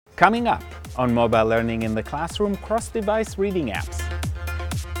Coming up on Mobile Learning in the Classroom, cross-device reading apps.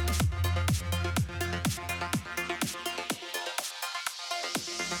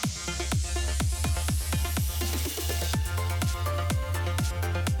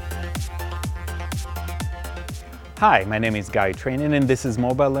 Hi, my name is Guy Trainin and this is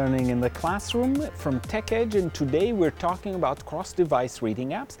Mobile Learning in the Classroom from TechEdge, and today we're talking about cross-device reading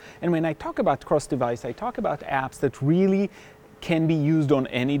apps. And when I talk about cross-device, I talk about apps that really can be used on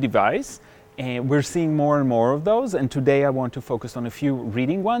any device. And we're seeing more and more of those, and today I want to focus on a few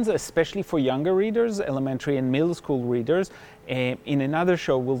reading ones, especially for younger readers, elementary and middle school readers. In another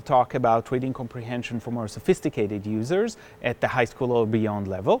show, we'll talk about reading comprehension for more sophisticated users at the high school or beyond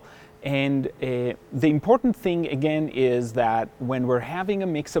level. And the important thing, again, is that when we're having a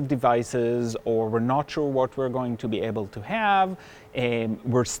mix of devices or we're not sure what we're going to be able to have,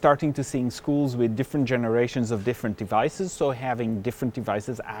 we're starting to see schools with different generations of different devices. So having different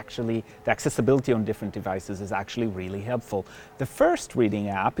devices, actually, the accessibility on different devices is actually really helpful. The first reading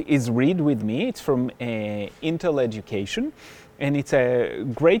app is Read With Me. It's from Intel Education. And it's a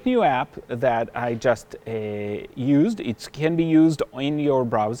great new app that I just used. It can be used in your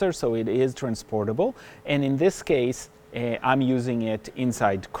browser, so it is transportable. And in this case, I'm using it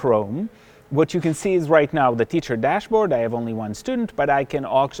inside Chrome. What you can see is right now the teacher dashboard. I have only one student, but I can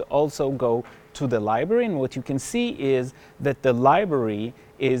also go to the library. And what you can see is that the library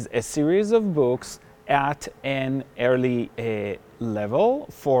is a series of books at an early level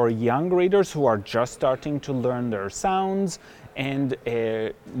for young readers who are just starting to learn their sounds, and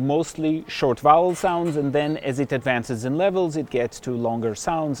mostly short vowel sounds, and then as it advances in levels it gets to longer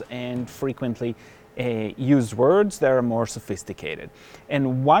sounds and frequently used words that are more sophisticated.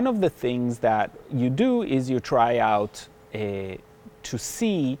 And one of the things that you do is you try out to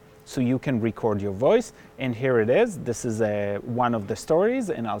see, so you can record your voice, and here it is. This is one of the stories,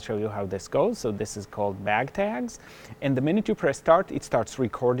 and I'll show you how this goes. So this is called Bag Tags, and the minute you press start, it starts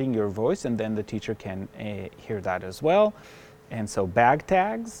recording your voice, and then the teacher can hear that as well. And so Bag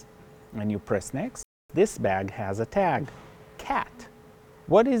Tags, and you press next. This bag has a tag, cat.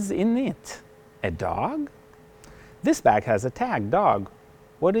 What is in it? A dog? This bag has a tag, dog.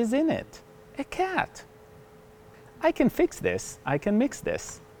 What is in it? A cat. I can fix this, I can mix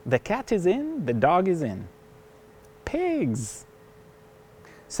this. The cat is in, the dog is in. Pigs.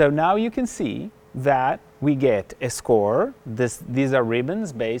 So now you can see that we get a score. These are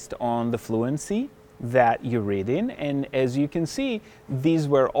ribbons based on the fluency that you read in, and as you can see, these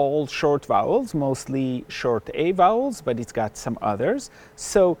were all short vowels, mostly short A vowels, but it's got some others.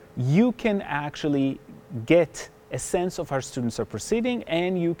 So you can actually get a sense of how students are proceeding,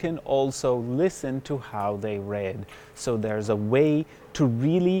 and you can also listen to how they read. So there's a way to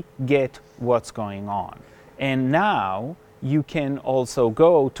really get what's going on. And now you can also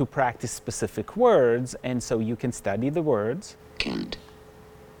go to practice specific words, and so you can study the words. Can't.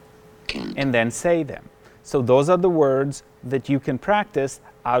 And then say them. So those are the words that you can practice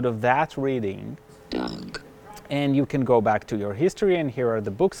out of that reading. Dog. And you can go back to your history, and here are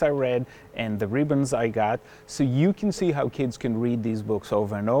the books I read and the ribbons I got. So you can see how kids can read these books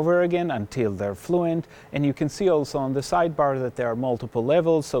over and over again until they're fluent. And you can see also on the sidebar that there are multiple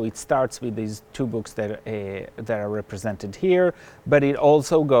levels. So it starts with these two books that are represented here, but it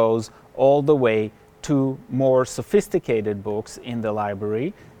also goes all the way to more sophisticated books in the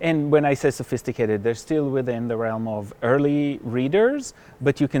library. And when I say sophisticated, they're still within the realm of early readers,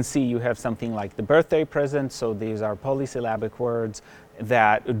 but you can see you have something like the birthday present. So these are polysyllabic words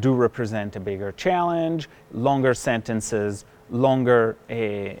that do represent a bigger challenge, longer sentences, longer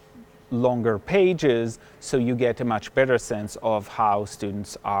pages, so you get a much better sense of how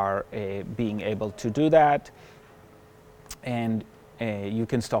students are being able to do that. And you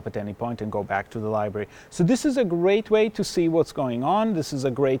can stop at any point and go back to the library. So this is a great way to see what's going on. This is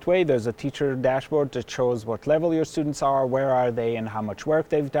a great way. There's a teacher dashboard that shows what level your students are, where are they, and how much work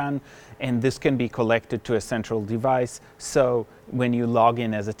they've done. And this can be collected to a central device. So when you log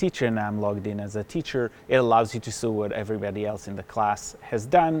in as a teacher, and I'm logged in as a teacher, it allows you to see what everybody else in the class has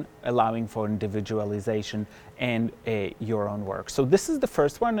done, allowing for individualization and your own work. So this is the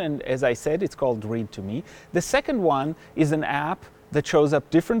first one, and as I said, it's called Read to Me. The second one is an app that shows up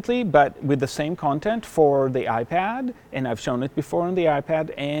differently, but with the same content for the iPad, and I've shown it before on the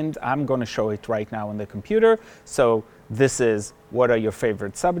iPad, and I'm going to show it right now on the computer. So this is what are your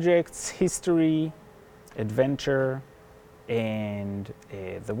favorite subjects: history, adventure, and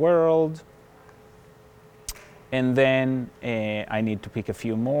the world. And then I need to pick a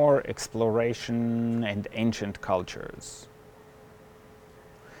few more: exploration and ancient cultures.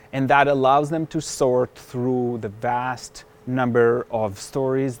 And that allows them to sort through the vast number of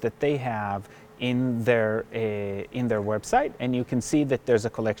stories that they have in their website, and you can see that there's a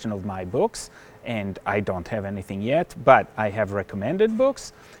collection of my books, and I don't have anything yet, but I have recommended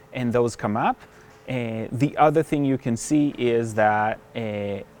books, and those come up. The other thing you can see is that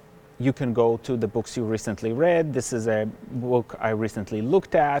you can go to the books you recently read. This is a book I recently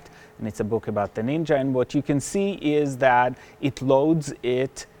looked at, and it's a book about the ninja, and what you can see is that it loads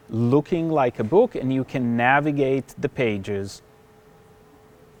it looking like a book, and you can navigate the pages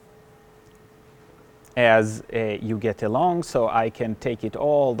as you get along. So I can take it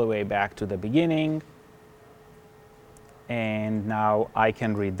all the way back to the beginning, and now I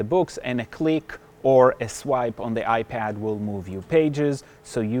can read the books, and a click or a swipe on the iPad will move you pages,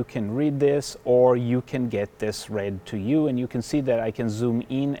 so you can read this or you can get this read to you. And you can see that I can zoom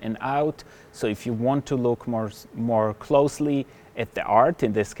in and out, so if you want to look more closely at the art,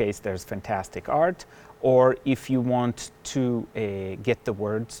 in this case there's fantastic art, or if you want to get the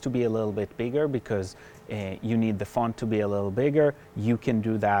words to be a little bit bigger because you need the font to be a little bigger, you can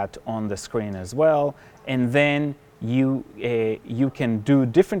do that on the screen as well. And then you can do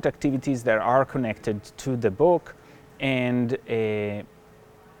different activities that are connected to the book, and it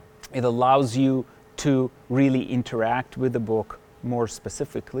allows you to really interact with the book more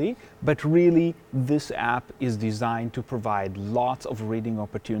specifically. But really, this app is designed to provide lots of reading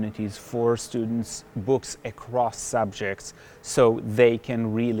opportunities for students, books across subjects, so they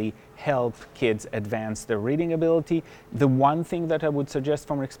can really help kids advance their reading ability. The one thing that I would suggest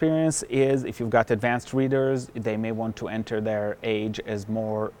from experience is if you've got advanced readers, they may want to enter their age as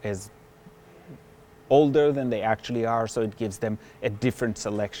older than they actually are, so it gives them a different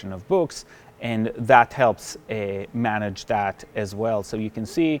selection of books, and that helps manage that as well. So you can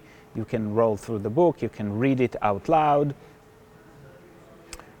see, you can roll through the book, you can read it out loud,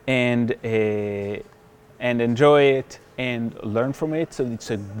 and enjoy it and learn from it. So it's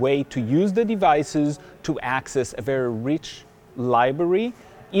a way to use the devices to access a very rich library,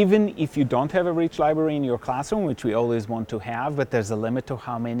 even if you don't have a rich library in your classroom, which we always want to have, but there's a limit to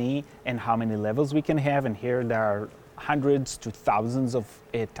how many levels we can have, and here there are hundreds to thousands of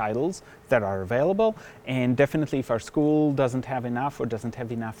titles that are available. And definitely if our school doesn't have enough or doesn't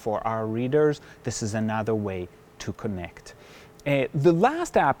have enough for our readers, this is another way to connect. The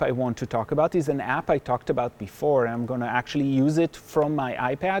last app I want to talk about is an app I talked about before, and I'm going to actually use it from my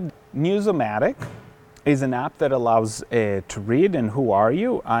iPad. Newsomatic is an app that allows to read. And who are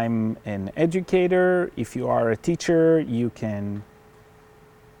you? I'm an educator. If you are a teacher, you can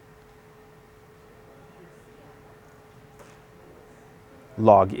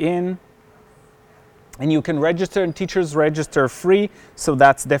log in, and you can register, and teachers register free, so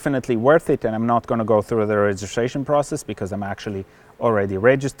that's definitely worth it. And I'm not going to go through the registration process because I'm actually already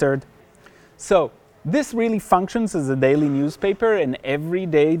registered. So this really functions as a daily newspaper, and every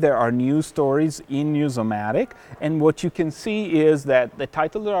day there are news stories in Newsomatic. And what you can see is that the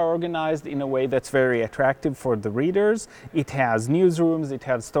titles are organized in a way that's very attractive for the readers. It has newsrooms, it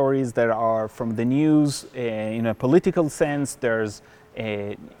has stories that are from the news in a political sense. There's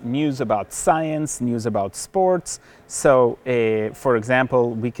news about science, news about sports. So for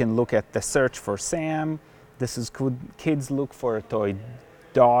example, we can look at the search for Sam. This is kids look for a toy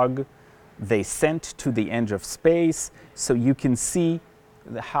dog they sent to the edge of space. So you can see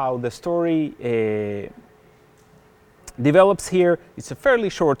how the story develops here. It's a fairly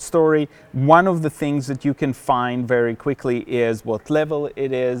short story. One of the things that you can find very quickly is what level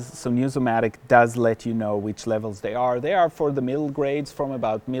it is. So Newsomatic does let you know which levels they are. They are for the middle grades, from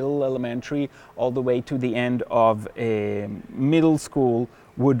about middle elementary all the way to the end of middle school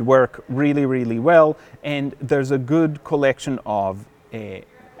would work really, really well. And there's a good collection of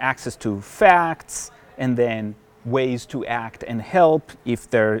access to facts, and then ways to act and help if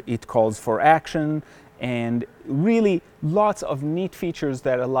it calls for action, and really lots of neat features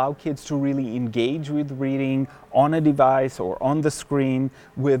that allow kids to really engage with reading on a device or on the screen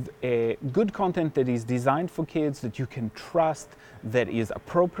with good content that is designed for kids, that you can trust, that is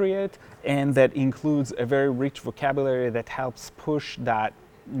appropriate, and that includes a very rich vocabulary that helps push that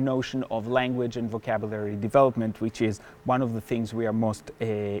notion of language and vocabulary development, which is one of the things we are most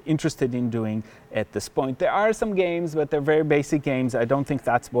interested in doing at this point. There are some games, but they're very basic games. I don't think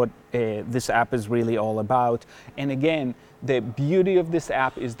that's what this app is really all about. And again, the beauty of this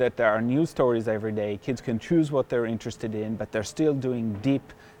app is that there are news stories every day. Kids can choose what they're interested in, but they're still doing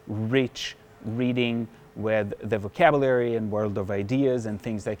deep, rich reading with the vocabulary and world of ideas and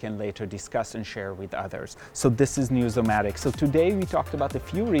things they can later discuss and share with others. So this is Newsomatic. So today we talked about a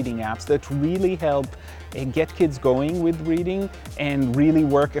few reading apps that really help get kids going with reading and really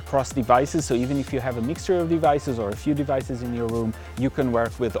work across devices. So even if you have a mixture of devices or a few devices in your room, you can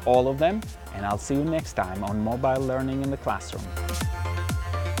work with all of them. And I'll see you next time on Mobile Learning in the Classroom.